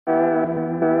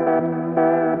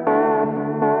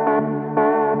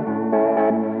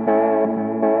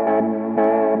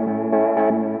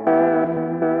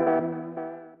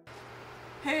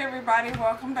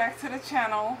welcome back to the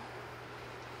channel.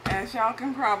 As y'all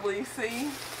can probably see,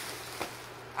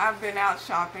 I've been out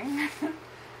shopping.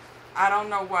 I don't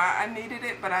know why I needed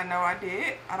it, but I know I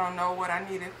did. I don't know what I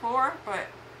need it for, but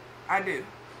I do.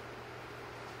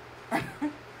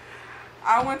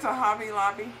 I went to Hobby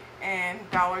Lobby and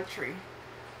Dollar Tree.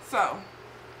 So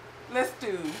let's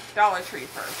do Dollar Tree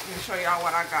first. Let me show y'all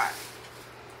what I got.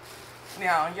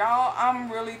 Now, y'all,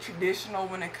 I'm really traditional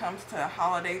when it comes to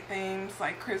holiday themes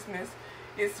like Christmas.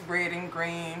 It's red and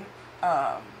green.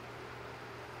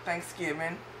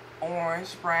 Thanksgiving,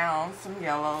 orange, brown, some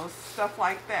yellows, stuff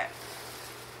like that.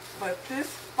 But this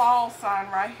fall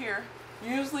sign right here,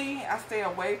 usually I stay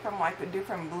away from like the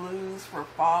different blues for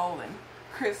fall and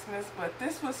Christmas, but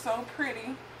this was so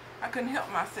pretty, I couldn't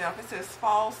help myself. It says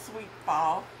fall, sweet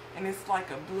fall, and it's like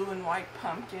a blue and white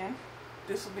pumpkin.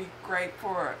 This will be great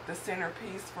for the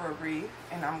centerpiece for a wreath,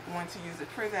 and I'm going to use it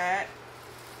for that.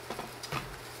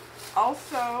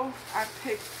 Also, I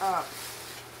picked up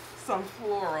some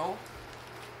floral.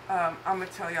 I'm going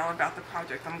to tell y'all about the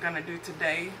project I'm going to do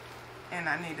today, and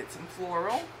I needed some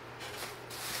floral.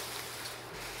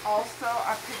 Also,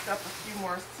 I picked up a few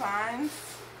more signs.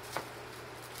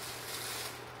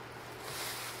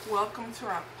 Welcome to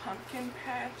our pumpkin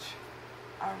patch.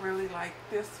 I really like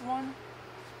this one.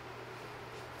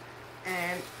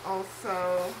 And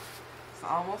also, it's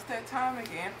almost that time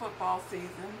again, football season.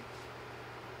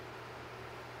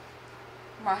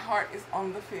 My heart is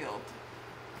on the field.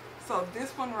 So this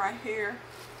one right here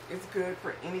is good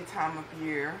for any time of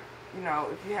year. You know,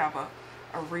 if you have a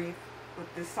wreath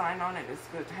with this sign on it, it's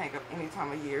good to hang up any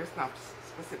time of year. It's not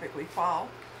specifically fall.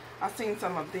 I've seen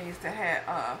some of these that had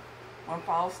when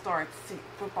fall starts,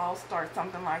 football starts,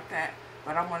 something like that.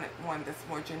 But I wanted one that's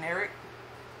more generic.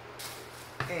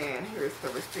 And here's the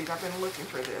receipt. I've been looking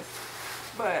for this.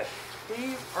 But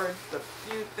these are the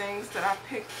few things that I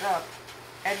picked up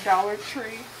at Dollar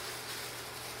Tree.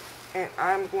 And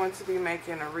I'm going to be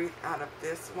making a wreath out of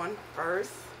this one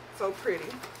first. So pretty.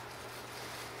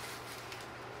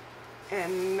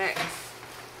 And next,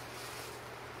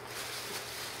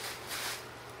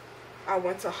 I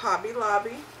went to Hobby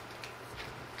Lobby.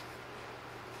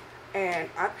 And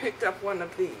I picked up one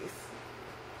of these.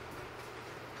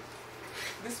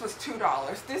 This was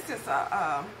 $2. This is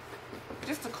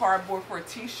just a cardboard for a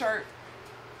t-shirt.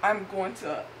 I'm going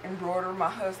to embroider my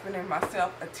husband and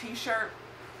myself a t-shirt,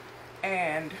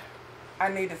 and I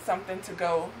needed something to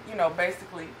go, you know,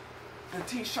 basically the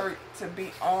t-shirt to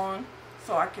be on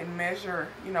so I can measure,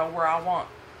 you know, where I want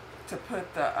to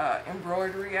put the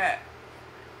embroidery at.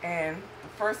 And the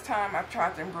first time I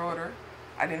tried to embroider,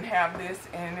 I didn't have this,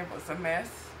 and it was a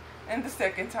mess. And the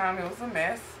second time it was a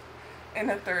mess. And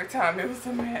the third time it was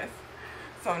a mess.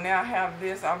 So now I have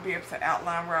this. I'll be able to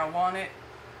outline where I want it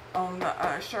on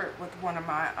the shirt with one of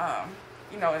my,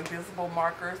 you know, invisible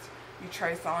markers. You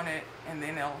trace on it and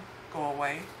then it'll go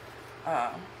away.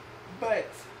 But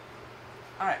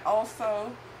I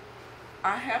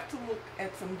have to look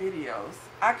at some videos.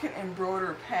 I can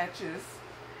embroider patches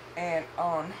and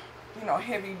on, you know,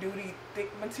 heavy duty thick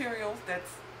materials.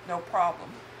 That's no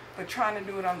problem. But trying to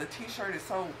do it on the t-shirt is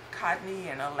so cottony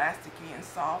and elasticy and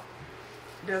soft.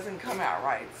 It doesn't come out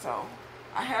right. So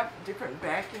I have different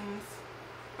backings,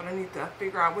 but I need to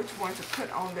figure out which one to put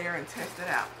on there and test it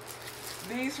out.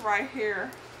 These right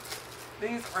here,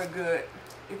 these are good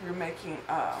if you're making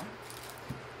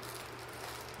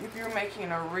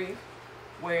a wreath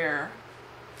where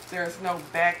there's no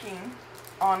backing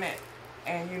on it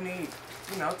and you need,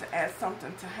 you know, to add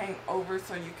something to hang over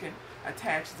so you can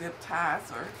attach zip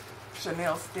ties or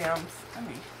Chanel stems.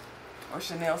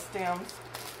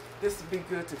 This would be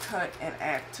good to cut and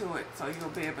add to it, so you'll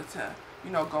be able to, you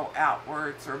know, go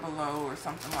outwards or below or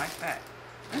something like that.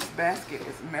 This basket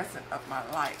is messing up my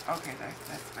light. Okay,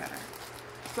 that's better.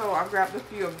 So I grabbed a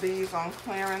few of these on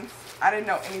clearance. I didn't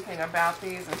know anything about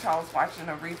these until I was watching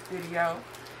a wreath video,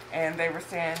 and they were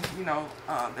saying, you know,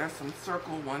 there's some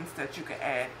circle ones that you can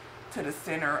add to the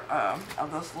center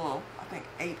of those little, I think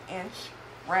 8-inch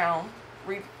round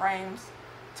wreath frames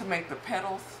to make the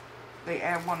petals. They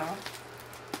add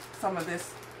some of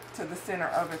this to the center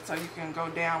of it so you can go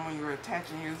down when you're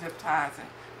attaching your zip ties and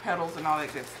petals and all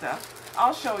that good stuff.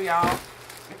 I'll show y'all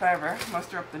if I ever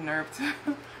muster up the nerve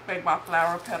to make my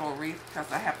flower petal wreath,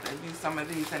 because I have to use some of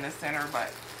these in the center.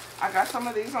 But I got some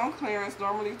of these on clearance,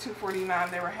 normally $2.49.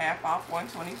 They were half off,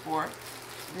 $1.24.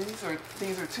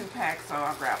 These are 2 packs, so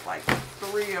I grabbed like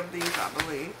 3 of these, I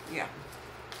believe. Yeah.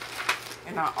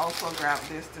 And I also grabbed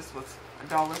this. This was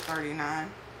 $1.39.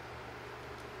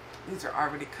 These are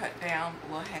already cut down,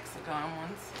 little hexagon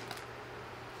ones.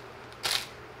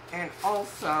 And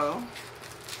also,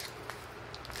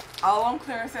 all on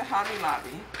clearance at Hobby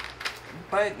Lobby.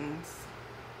 Buttons.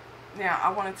 Now,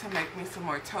 I wanted to make me some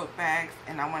more tote bags,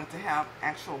 and I wanted to have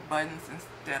actual buttons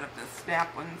instead of the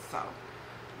snap ones. So,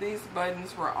 these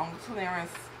buttons were on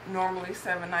clearance, normally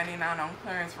 $7.99, on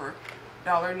clearance for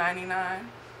 $1.99.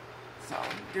 So,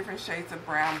 different shades of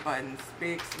brown buttons,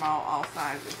 big, small, all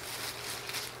sizes.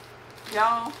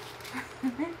 Y'all,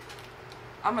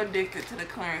 I'm addicted to the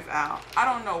clearance aisle. I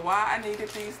don't know why I needed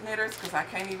these knitters, because I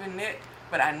can't even knit,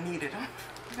 but I needed them.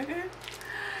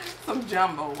 Some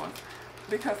jumbo ones.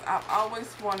 Because I've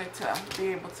always wanted to be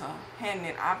able to hand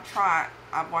knit. I've tried,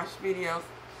 I've watched videos,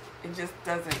 it just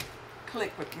doesn't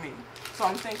click with me. So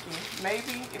I'm thinking,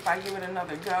 maybe if I give it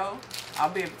another go, I'll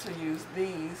be able to use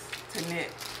these to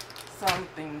knit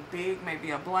something big,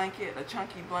 maybe a blanket, a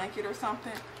chunky blanket or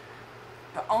something.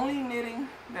 The only knitting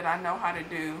that I know how to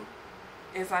do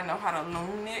is I know how to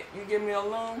loom knit. You give me a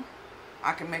loom,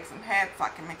 I can make some hats, I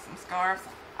can make some scarves,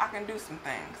 I can do some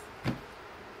things.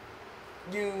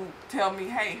 You tell me,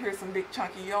 hey, here's some big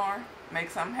chunky yarn,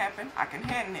 make something happen, I can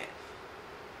hand knit.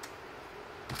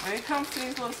 When it comes to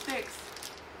these little sticks,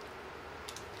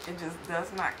 it just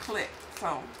does not click.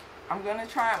 So I'm going to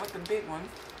try it with the big ones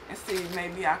and see if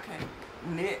maybe I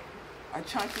can knit a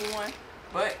chunky one.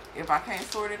 But if I can't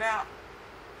sort it out,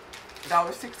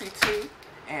 $1.62,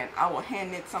 and I will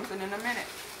hand knit something in a minute.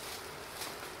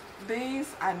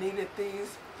 These, I needed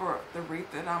these for the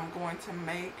wreath that I'm going to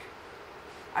make.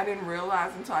 I didn't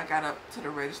realize until I got up to the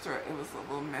register it was a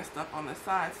little messed up on the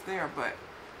sides there, but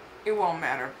it won't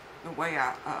matter the way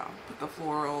I put the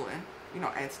floral and, you know,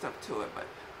 add stuff to it. But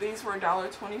these were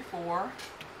 $1.24,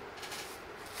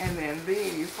 and then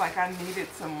these, like, I needed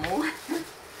some more.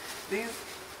 These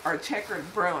are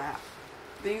checkered burlap.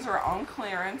 These are on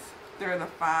clearance. They're the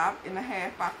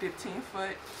 5.5 by 15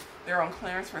 foot. They're on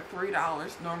clearance for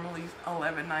 $3, normally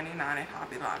 $11.99 at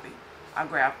Hobby Lobby. I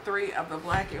grabbed 3 of the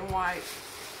black and white,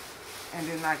 and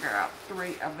then I grabbed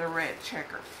 3 of the red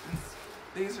checker.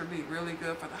 These would be really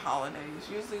good for the holidays.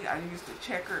 Usually I use the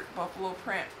checkered buffalo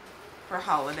print for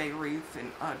holiday wreaths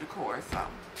and decor. So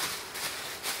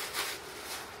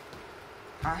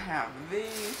I have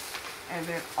these, and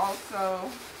then also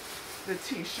the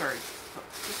t-shirts.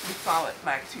 Just some solid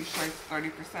black t-shirts,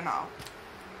 30% off.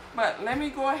 But let me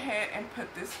go ahead and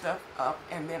put this stuff up,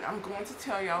 and then I'm going to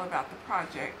tell y'all about the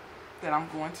project that I'm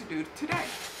going to do today.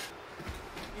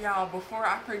 Y'all, before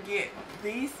I forget,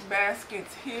 these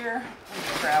baskets here, let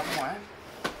me grab one,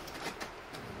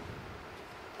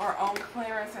 are on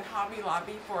clearance at Hobby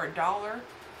Lobby for $1.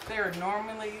 They're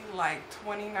normally like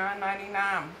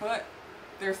 $29.99, but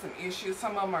there's some issues.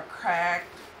 Some of them are cracked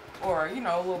or, you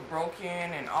know, a little broken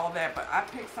and all that, but I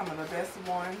picked some of the best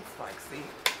ones. Like, see,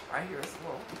 right here it's a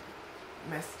little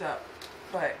messed up,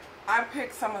 but I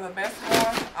picked some of the best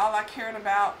ones. All I cared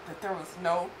about, that there was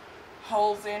no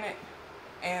holes in it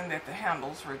and that the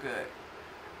handles were good.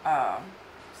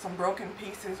 Some broken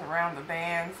pieces around the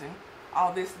bands and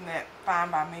all this and that, fine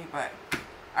by me, but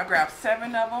I grabbed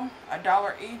 7 of them,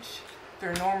 $1 each.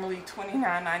 They're normally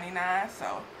 $29.99,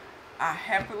 so I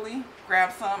happily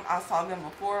grabbed some. I saw them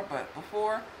before, but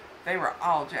before they were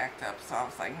all jacked up, so I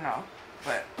was like, no.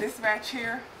 But this batch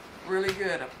here, really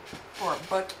good for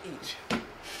 $1 each.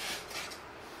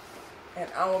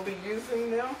 And I will be using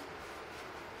them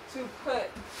to put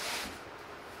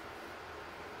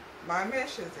my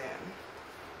meshes in.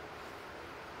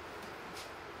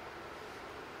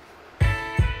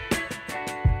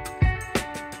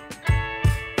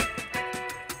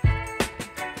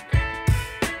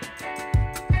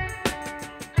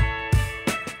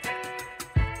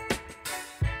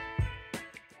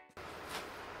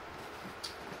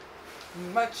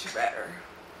 Much better.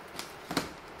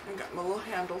 I got my little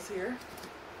handles here.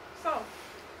 So,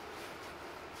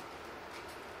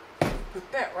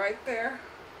 put that right there.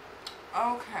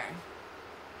 Okay.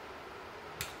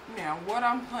 Now, what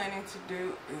I'm planning to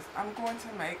do is I'm going to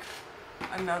make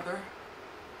another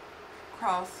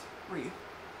cross wreath.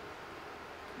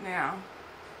 Now,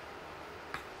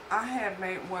 I had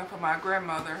made one for my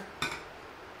grandmother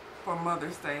for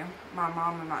Mother's Day. My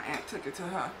mom and my aunt took it to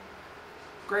her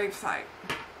gravesite,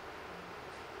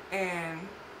 and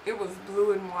it was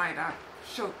blue and white. I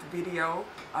showed the video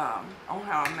on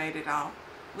how I made it. I'll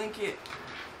link it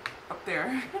up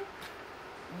there.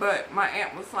 But my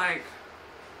aunt was like,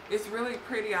 it's really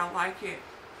pretty, I like it,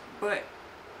 but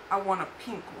I want a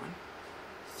pink one.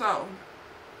 So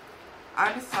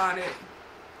I decided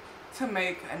to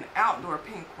make an outdoor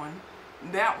pink one.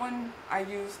 That one I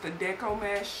used the deco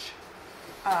mesh,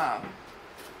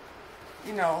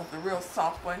 you know, the real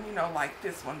soft one, you know, like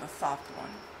this one, the soft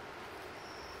one,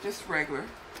 just regular.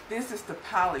 This is the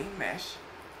poly mesh.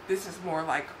 this is more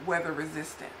like weather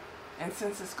resistant. And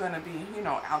since it's going to be, you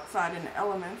know, outside in the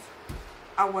elements,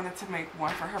 I wanted to make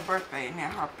one for her birthday. Now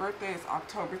her birthday is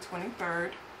October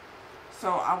 23rd.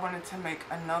 So I wanted to make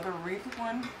another wreath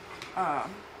one,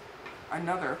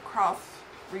 another cross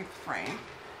wreath frame.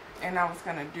 And I was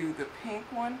going to do the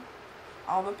pink one.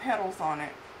 All the petals on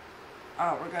it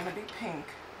were going to be pink.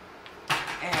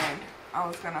 And I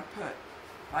was going to put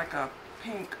like a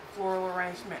pink floral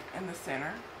arrangement in the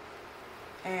center.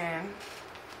 And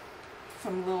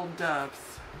some little doves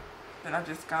that I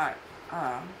just got.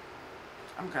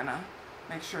 I'm going to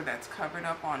make sure that's covered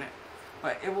up on it.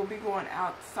 But it will be going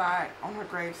outside on her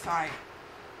gravesite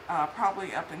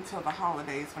probably up until the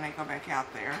holidays when they go back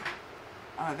out there.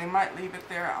 They might leave it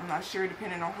there. I'm not sure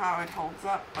depending on how it holds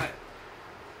up. But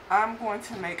I'm going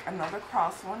to make another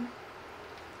cross one.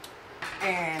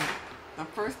 And the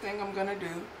first thing I'm going to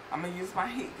do, I'm going to use my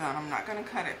heat gun. I'm not going to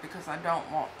cut it because I don't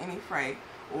want any fray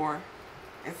or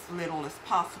as little as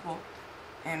possible.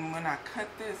 And when I cut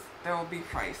this, there will be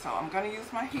fray. So I'm going to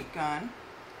use my heat gun.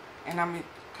 And I'm going to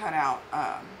cut out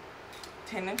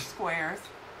 10-inch squares,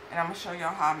 and I'm going to show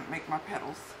y'all how I make my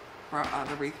petals for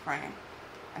the wreath frame.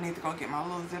 I need to go get my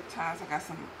little zip ties. I got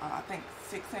some, I think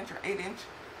 6-inch or 8-inch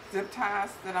zip ties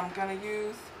that I'm going to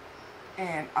use,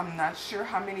 and I'm not sure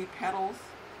how many petals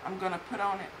I'm going to put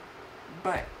on it,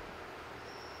 but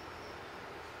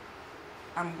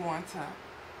I'm going to,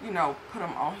 you know, put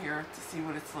them on here to see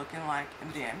what it's looking like,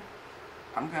 and then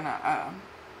I'm going to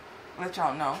let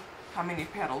y'all know how many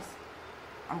petals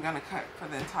I'm going to cut for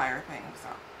the entire thing. So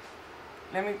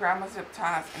let me grab my zip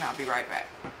ties and I'll be right back.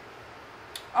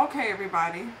 Okay,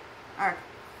 everybody, I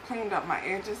cleaned up my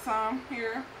edges some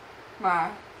here.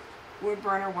 My wood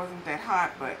burner wasn't that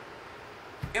hot, but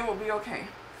it will be okay.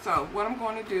 So what I'm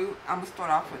going to do, I'm going to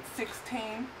start off with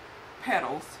 16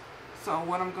 petals. So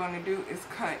what I'm going to do is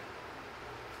cut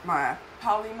my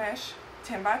poly mesh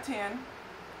 10 by 10.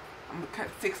 I'm going to cut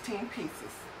 16 pieces.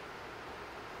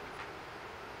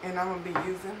 And I'm going to be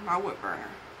using my wood burner.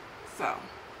 So,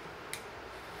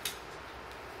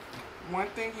 one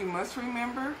thing you must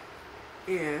remember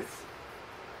is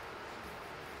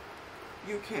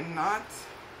you cannot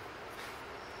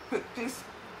put this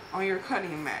on your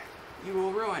cutting mat. You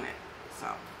will ruin it. So,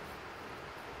 I'm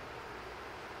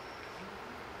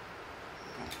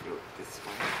going to do it this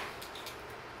way.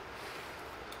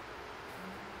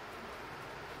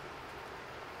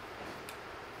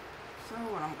 So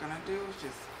what I'm going to do is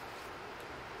just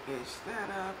edge that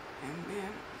up, and then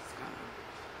it's going to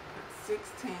put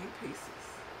 16 pieces.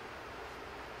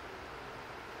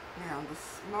 Now the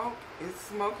smoke is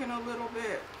smoking a little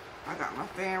bit. I got my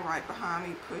fan right behind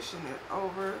me pushing it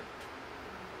over.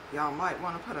 Y'all might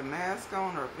want to put a mask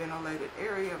on or a ventilated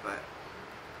area, but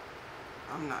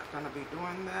I'm not going to be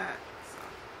doing that. So,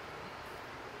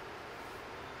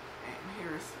 and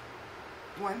here's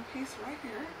one piece right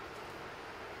here.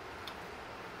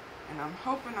 And I'm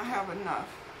hoping I have enough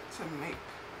to make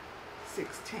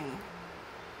 16. And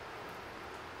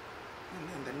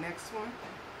then the next one.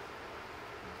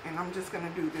 And I'm just going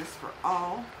to do this for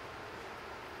all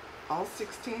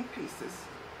 16 pieces.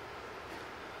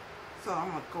 So I'm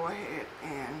going to go ahead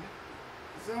and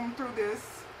zoom through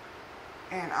this.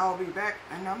 And I'll be back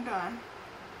and I'm done.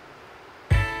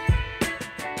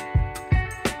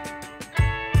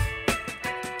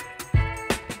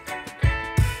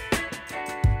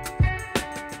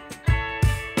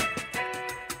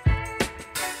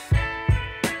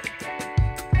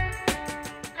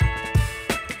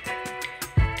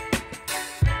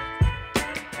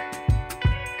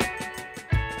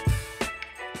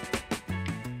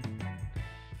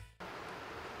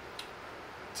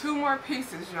 Two more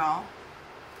pieces, y'all.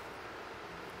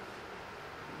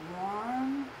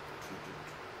 One, two.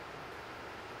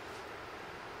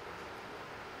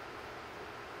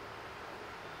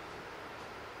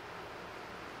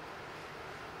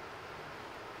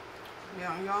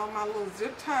 Now, y'all, my little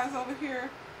zip ties over here,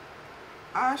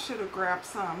 I should have grabbed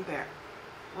some that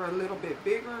were a little bit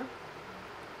bigger.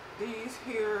 These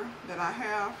here that I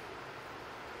have,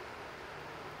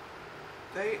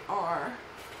 they are,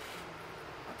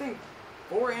 I think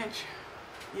 4-inch,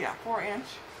 yeah, 4-inch.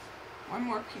 One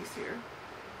more piece here.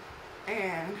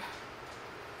 And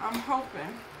I'm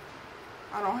hoping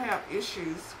I don't have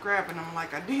issues grabbing them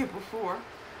like I did before.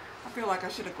 I feel like I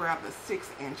should have grabbed the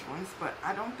 6-inch ones, but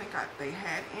I don't think they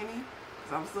had any,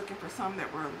 because I was looking for some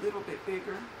that were a little bit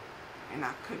bigger and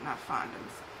I could not find them.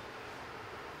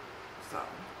 So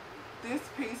this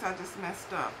piece I just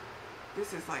messed up.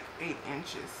 This is like 8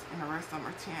 inches and the rest of them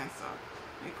are 10. So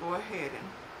let me go ahead and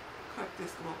cut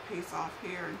this little piece off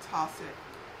here and toss it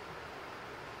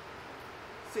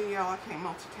See, y'all, I can't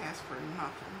multitask for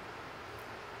nothing.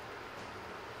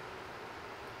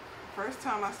 First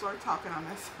time I start talking, I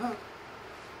mess up.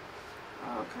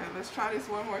 Okay, let's try this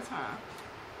one more time.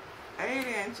 8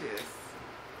 inches.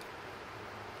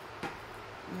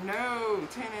 No,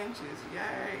 10 inches.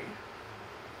 Yay.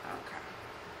 Okay.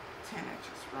 10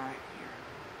 inches right here.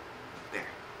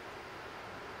 There.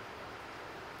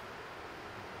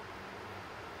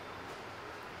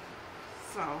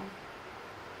 So,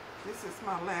 this is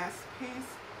my last piece.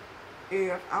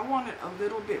 If I want it a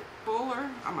little bit fuller,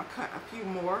 I'm going to cut a few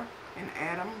more and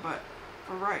add them, but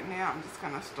for right now, I'm just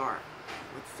going to start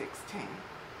with 16.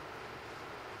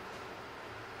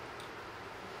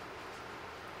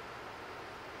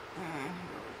 And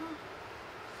here we go.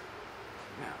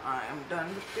 Now I am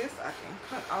done with this. I can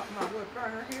cut off my wood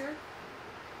burner here.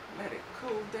 Let it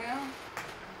cool down.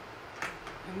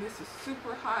 And this is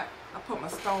super hot. I put my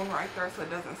stone right there so it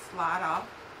doesn't slide off.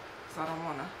 So I don't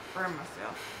want to burn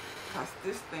myself because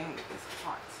this thing is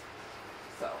hot.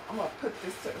 So I'm going to put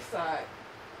this to the side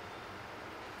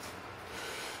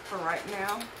for right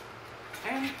now.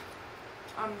 And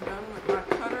I'm done with my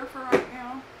cutter for right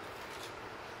now.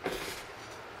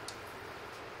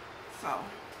 So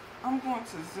I'm going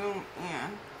to zoom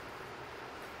in.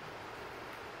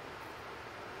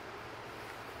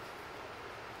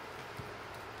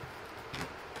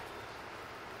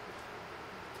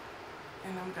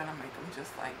 And I'm gonna make them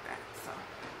just like that. So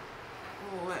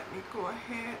let me go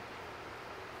ahead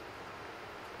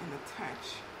and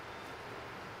attach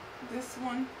this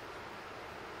one.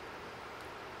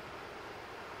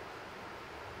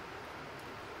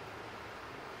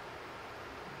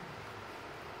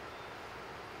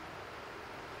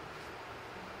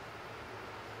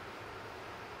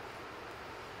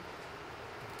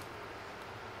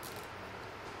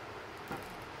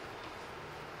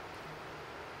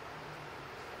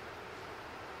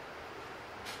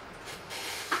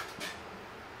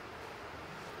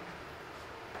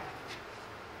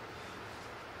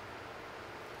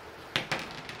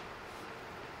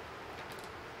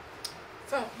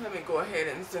 So let me go ahead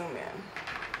and zoom in.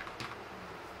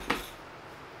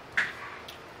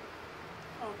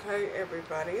 Okay,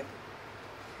 everybody,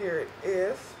 here it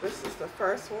is. This is the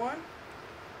first one,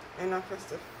 and I'm supposed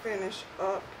to finish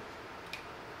up.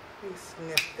 Let me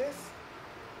snip this.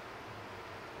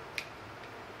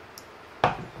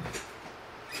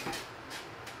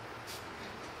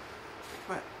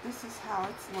 But this is how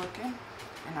it's looking,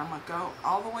 and I'm gonna go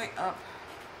all the way up,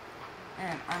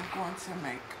 and I'm going to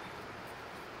make,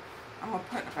 I'm going to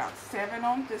put about 7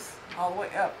 on this all the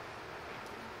way up.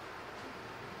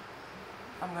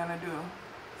 I'm going to do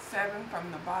 7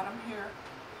 from the bottom here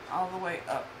all the way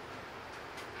up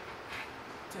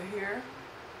to here.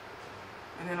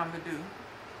 And then I'm going to do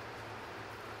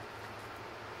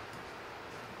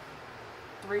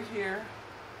 3 here,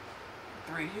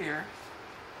 3 here,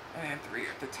 and then 3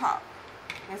 at the top.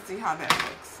 And see how that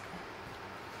looks.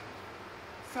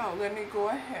 So let me go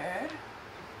ahead .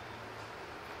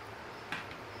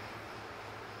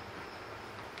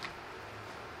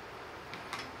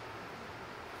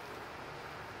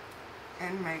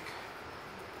 And make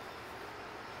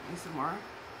me some more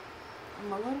of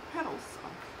my little petals. So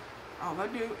all I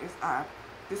do is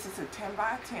this is a 10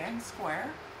 by 10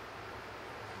 square,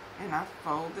 and I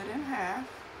fold it in half,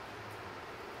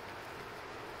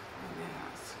 and then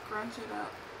I scrunch it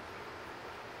up,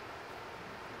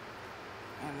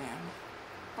 and then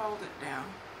fold it down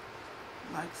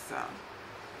like so,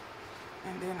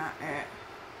 and then I add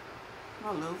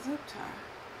my little zip tie.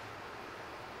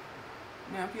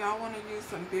 Now, if y'all want to use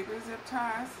some bigger zip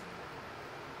ties,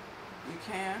 you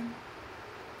can,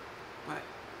 but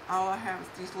all I have is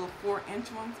these little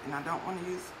 4-inch ones, and I don't want to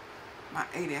use my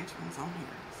 8-inch ones on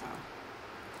here.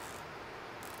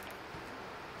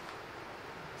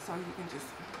 So you can just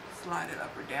slide it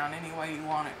up or down any way you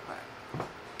want it, but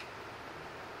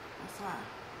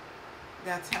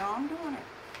that's how I'm doing it.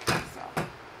 So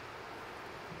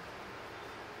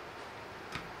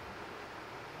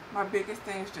my biggest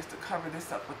thing is just to cover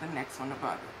this up with the next one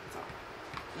above it. So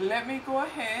let me go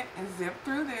ahead and zip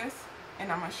through this,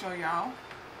 and I'm going to show y'all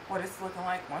what it's looking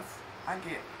like once I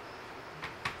get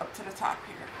up to the top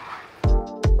here.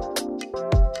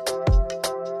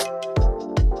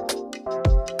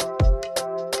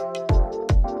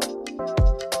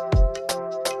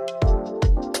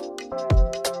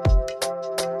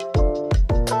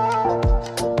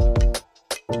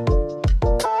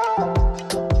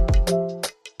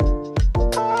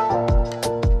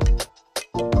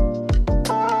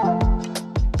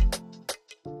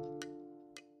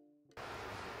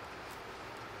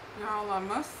 Y'all, I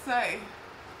must say,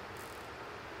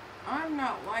 I'm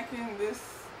not liking this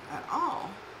at all.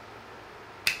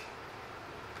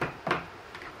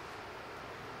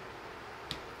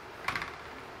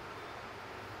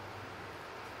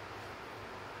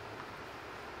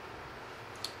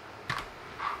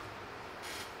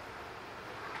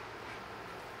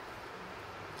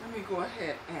 Let me go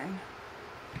ahead and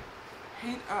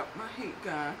heat up my heat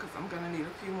gun because I'm going to need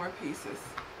a few more pieces.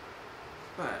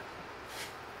 But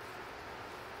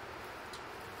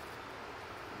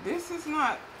this is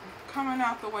not coming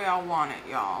out the way I want it,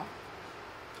 y'all.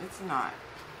 It's not.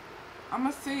 I'm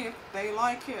going to see if they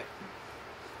like it.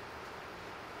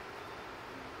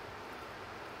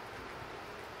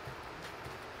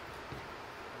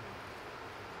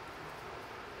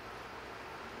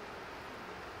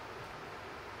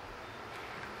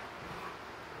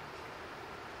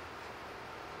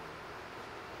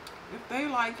 If they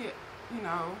like it, you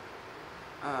know,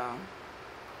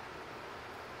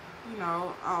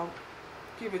 I'll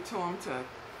give it to them to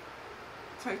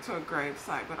take to a grave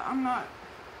site, but I'm not.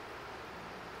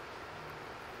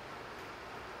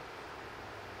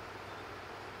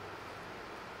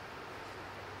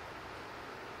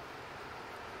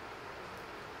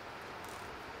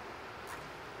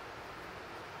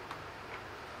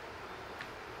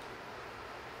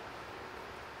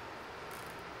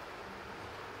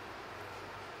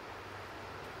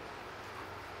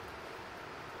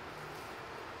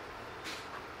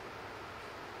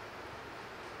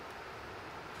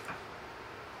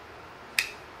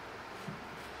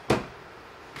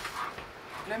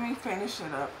 Let me finish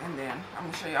it up and then I'm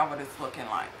going to show y'all what it's looking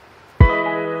like.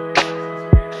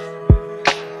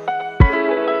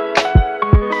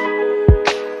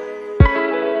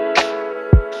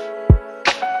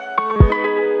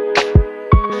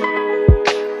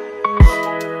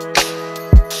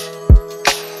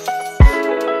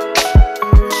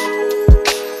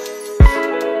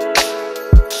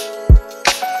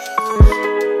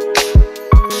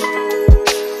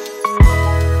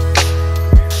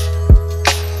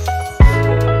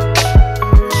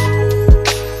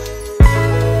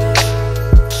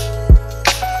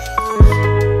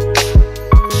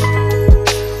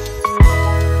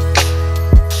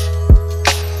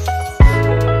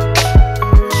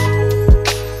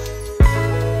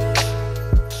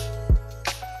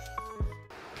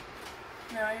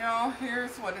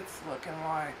 Here's what it's looking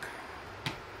like.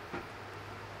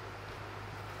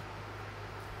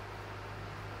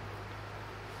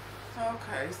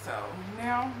 Okay, so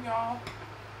now y'all,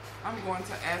 I'm going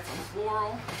to add some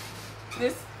floral.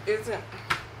 This isn't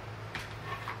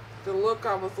the look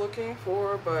I was looking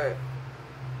for, but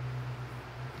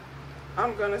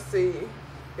I'm gonna see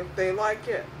if they like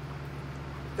it.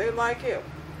 If they like it,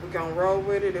 we're gonna roll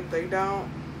with it. If they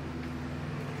don't,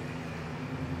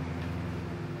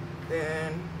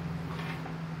 then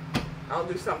I'll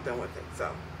do something with it. So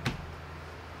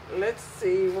let's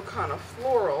see what kind of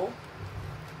floral.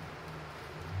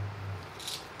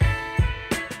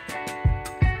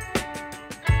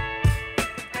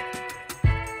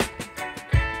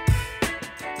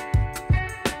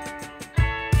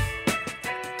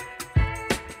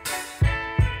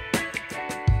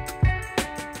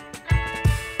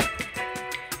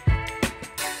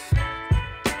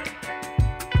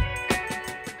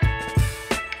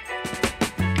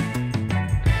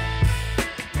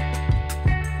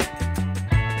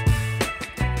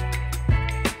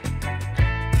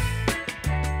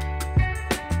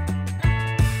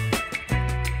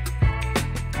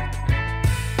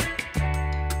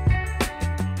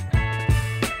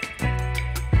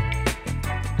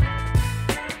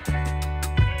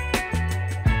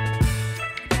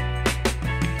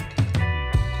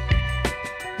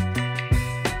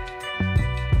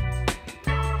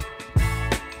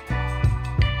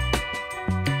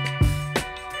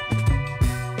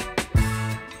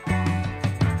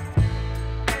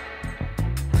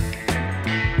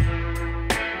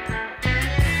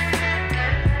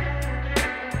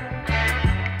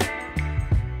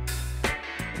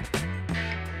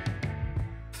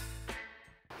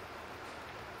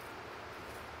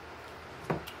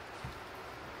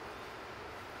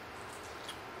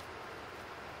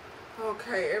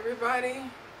 Okay, everybody,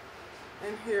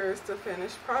 and here's the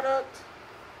finished product.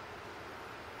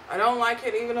 I don't like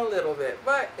it even a little bit,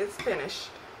 but it's finished.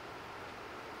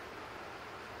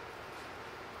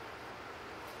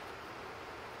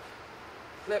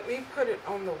 Let me put it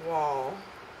on the wall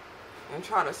and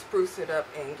try to spruce it up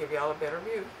and give y'all a better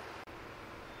view.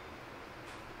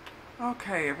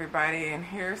 Okay, everybody, and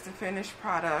here's the finished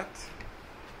product.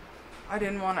 I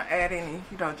didn't want to add any,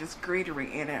 just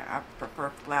greenery in it. I prefer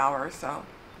flowers, so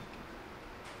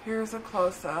here's a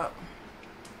close-up.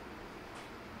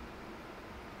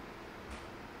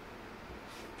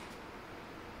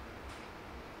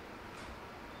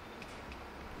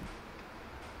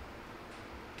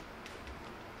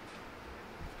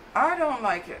 I don't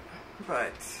like it,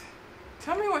 but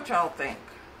tell me what y'all think.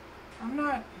 I'm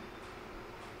not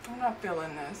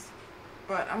feeling this,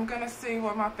 but I'm gonna see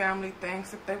what my family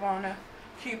thinks. If they want to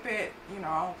keep it, you know,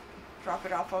 I'll drop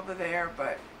it off over there.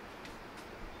 But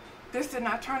this did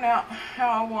not turn out how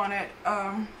I wanted.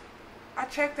 I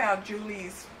checked out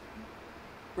Julie's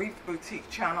Wreath Boutique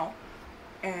channel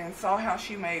and saw how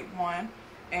she made one,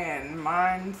 and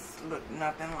mine's looked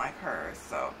nothing like hers.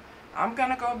 So I'm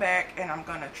gonna go back and I'm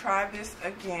gonna try this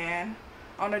again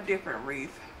on a different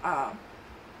wreath.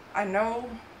 I know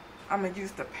I'm gonna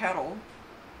use the petal.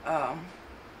 I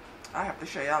have to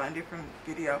show y'all in a different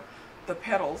video the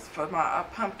petals for my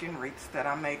pumpkin wreaths that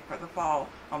I make for the fall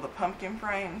on the pumpkin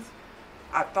frames.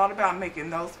 I thought about making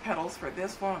those petals for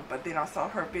this one, but then I saw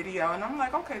her video and I'm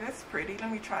like, okay, that's pretty,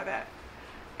 let me try that.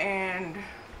 And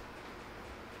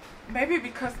maybe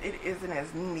because it isn't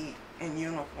as neat and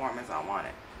uniform as I want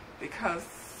it,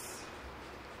 because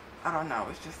I don't know,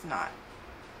 it's just not.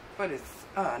 But it's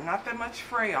not that much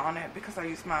fray on it because I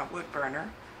use my wood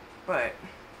burner. But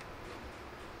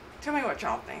tell me what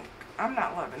y'all think. I'm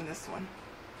not loving this one.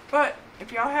 But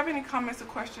if y'all have any comments or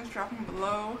questions, drop them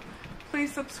below.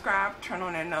 Please subscribe, turn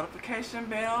on that notification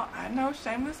bell. I know,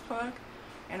 shameless plug.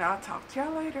 And I'll talk to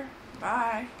y'all later.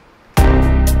 Bye.